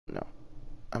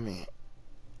I mean,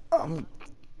 I'm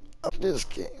up this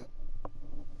game.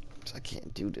 I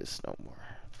can't do this no more.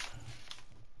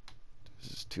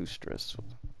 This is too stressful.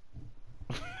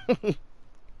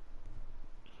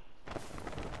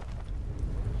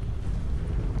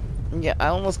 Yeah, I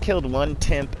almost killed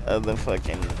 1/10 of the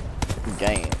fucking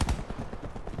game.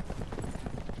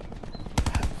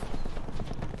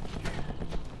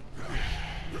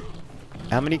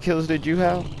 How many kills did you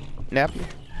have, Nappy?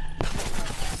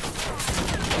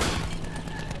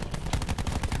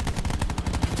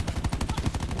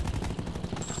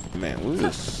 Man, we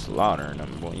was slaughtering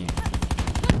them, boy.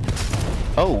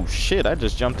 Oh shit, I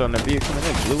just jumped on the vehicle and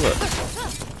it blew up.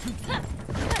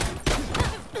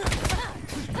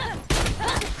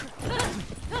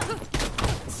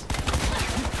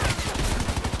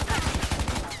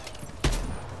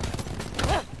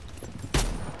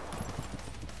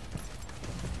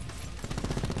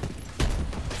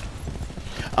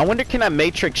 I wonder, can I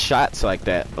matrix shots like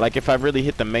that? Like if I really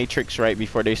hit the matrix right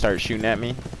before they start shooting at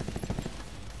me?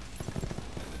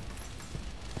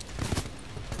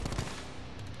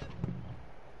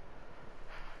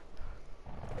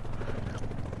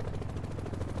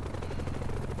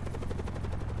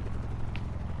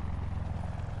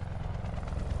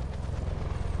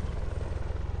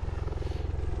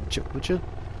 Would you?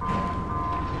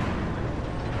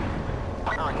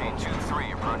 Hurricane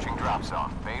 2-3 approaching drop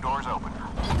zone. Bay doors open.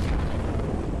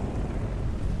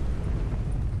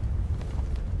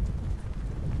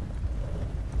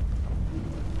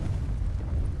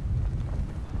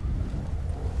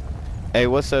 Hey,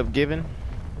 what's up, Given?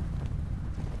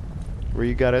 Where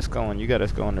you got us going? You got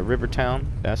us going to Rivertown.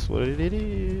 That's what it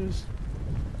is.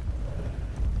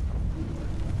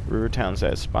 Rivertown's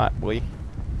that spot, boy.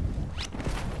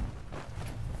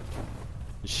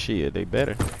 Shit, they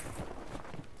better.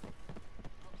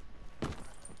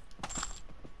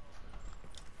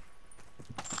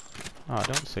 Oh,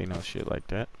 don't say no shit like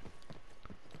that.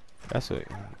 That's what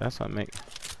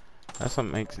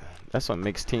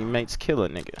makes teammates kill a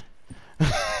nigga.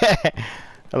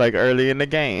 Like early in the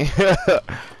game.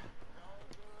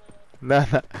 Nah.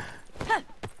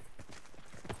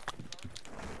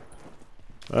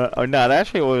 Oh no, that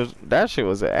shit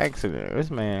was an accident. This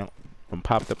man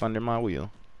popped up under my wheel.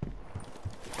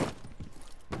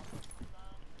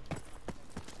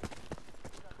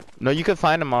 No, you could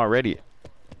find him already.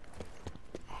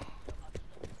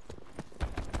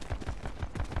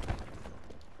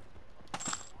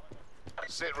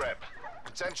 Sit rep.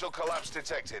 Potential collapse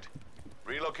detected.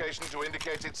 Relocation to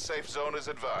indicated safe zone is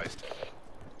advised.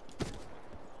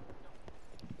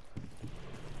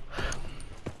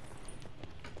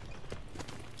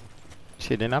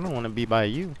 Shit, then I don't want to be by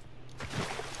you.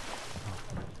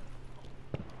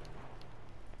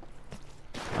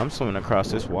 I'm swimming across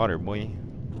this water, boy.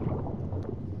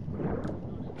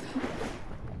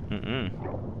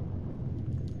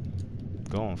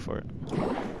 Going for it.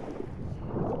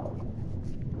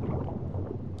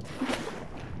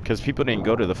 Because people didn't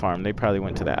go to the farm. They probably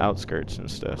went to the outskirts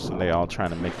and stuff. So they all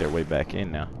trying to make their way back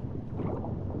in now.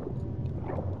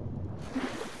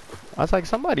 I was like,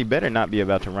 somebody better not be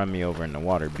about to run me over in the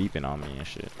water beeping on me and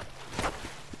shit.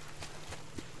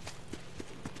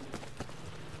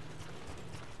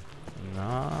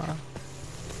 Nah.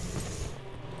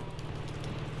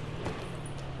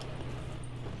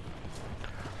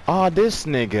 Oh, this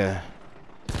nigga.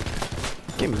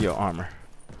 Give me your armor.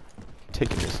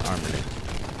 Taking this armor then.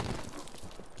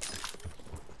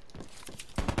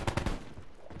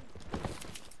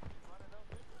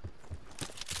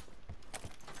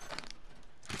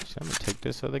 So I'm gonna take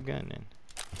this other gun then.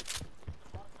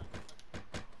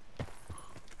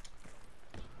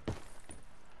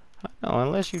 No,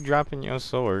 unless you dropping your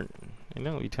sword. You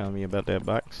know what you telling me about that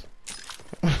box.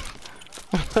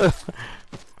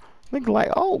 Look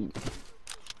like, oh.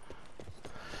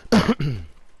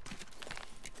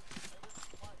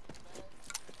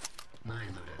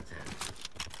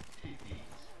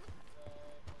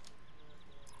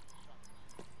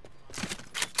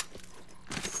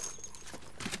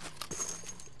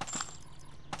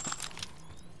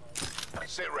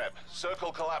 Sit rep.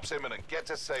 Circle collapse imminent. Get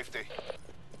to safety.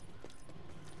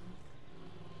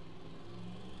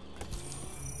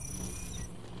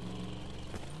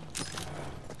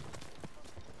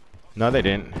 No, they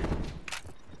didn't.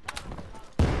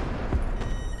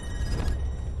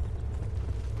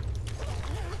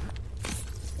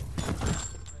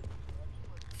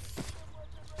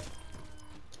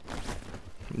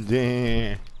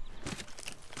 Damn.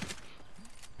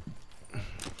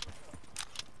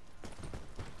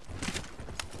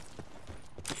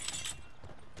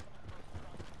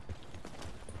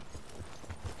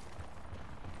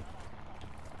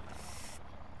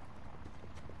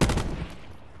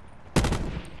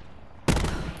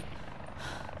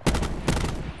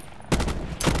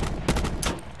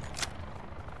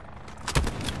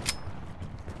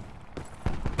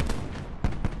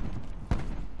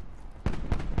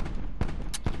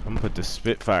 Put the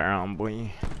Spitfire on,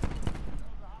 boy.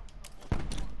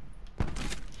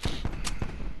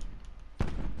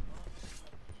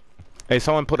 Hey,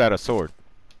 someone put out a sword.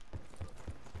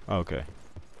 Okay.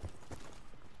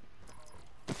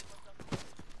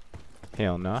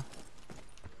 Hell nah.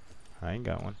 I ain't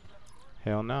got one.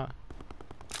 Hell nah.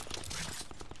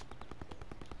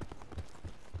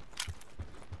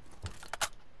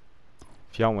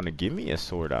 If y'all want to give me a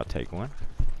sword, I'll take one.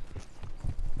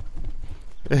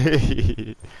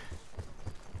 Who?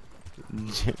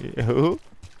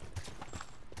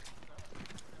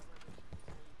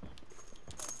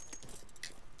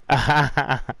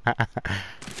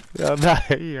 Yo, nah,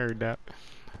 he heard that.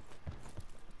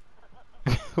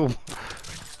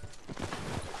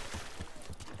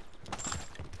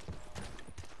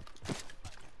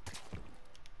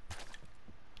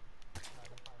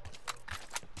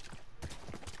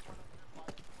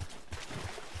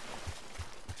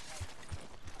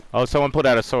 Oh, someone put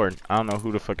out a sword. I don't know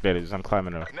who the fuck that is. I'm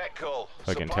climbing a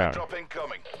fucking tower.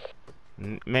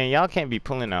 Man, y'all can't be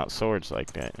pulling out swords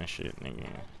like that and shit, nigga.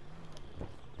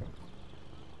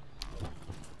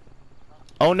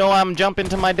 Oh no, I'm jumping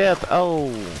to my death. Oh.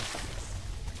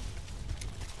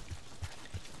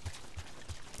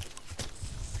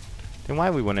 Then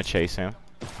why we want to chase him?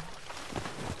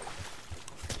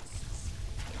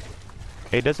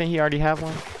 Hey, doesn't he already have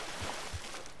one?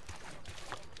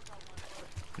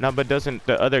 No, but doesn't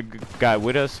the other guy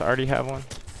with us already have one?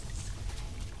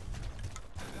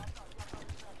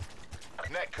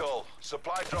 Net call.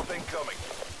 Supply drop incoming.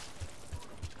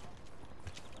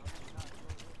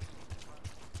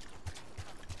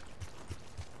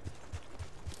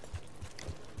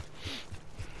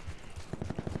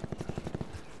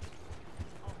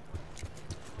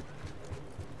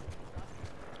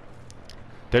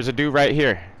 There's a dude right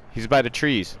here. He's by the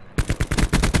trees.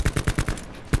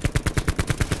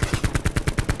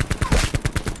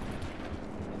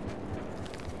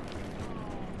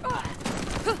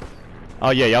 Oh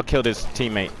yeah, y'all killed his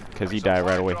teammate because he died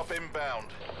right away. Alright,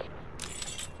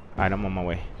 I'm on my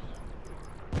way.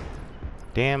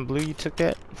 Damn, Blue, you took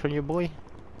that from your boy?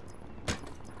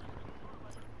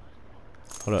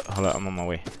 Hold up, I'm on my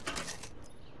way.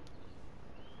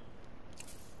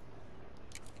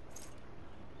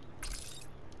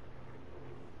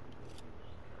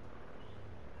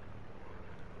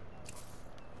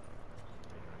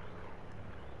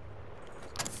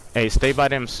 Hey, stay by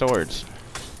them swords.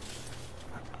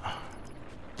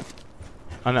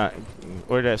 Oh no,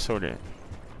 where that sword at?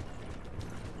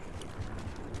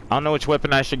 I don't know which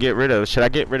weapon I should get rid of. Should I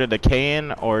get rid of the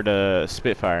KN or the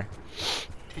Spitfire?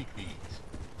 Take these.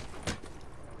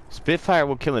 Spitfire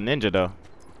will kill a ninja though.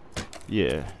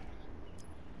 Yeah.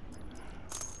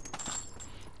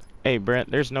 Hey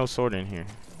Brent, there's no sword in here.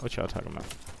 What y'all talking about?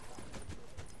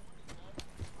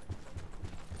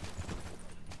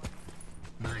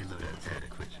 My loadout's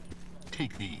adequate.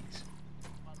 Take these.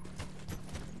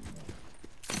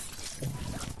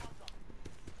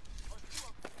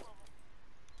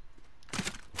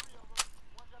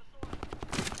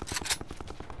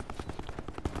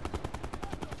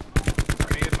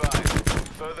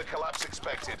 Further collapse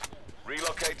expected.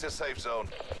 Relocate to safe zone.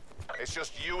 It's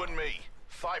just you and me.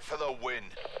 Fight for the win.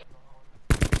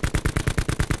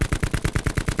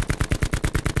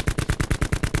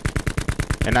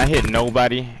 And I hit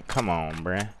nobody? Come on,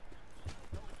 bruh.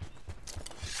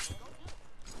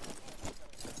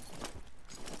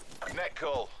 Net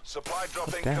call. Supply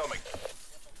drop incoming.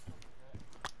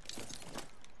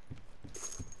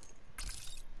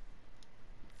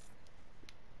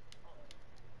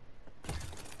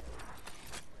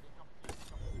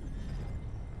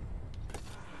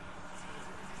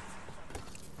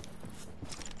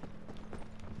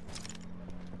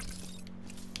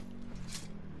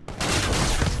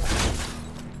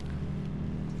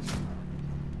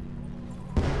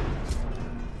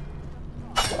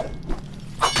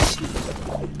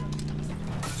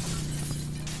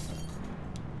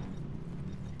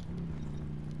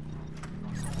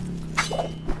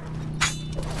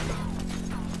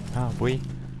 Oh boy,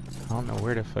 I don't know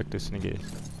where the fuck this nigga is.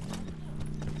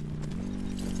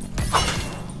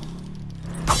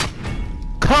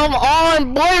 Come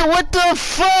on, boy, what the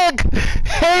fuck?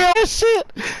 Hell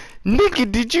shit!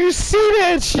 Nigga, did you see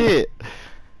that shit?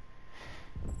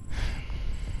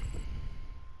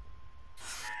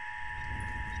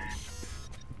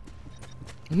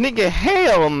 Nigga,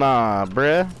 hell nah,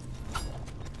 bruh.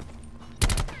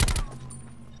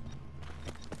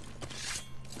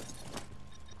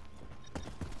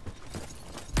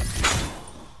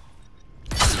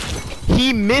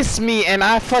 He missed me and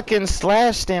I fucking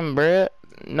slashed him, bruh.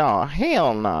 No,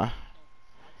 hell nah.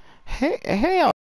 Hell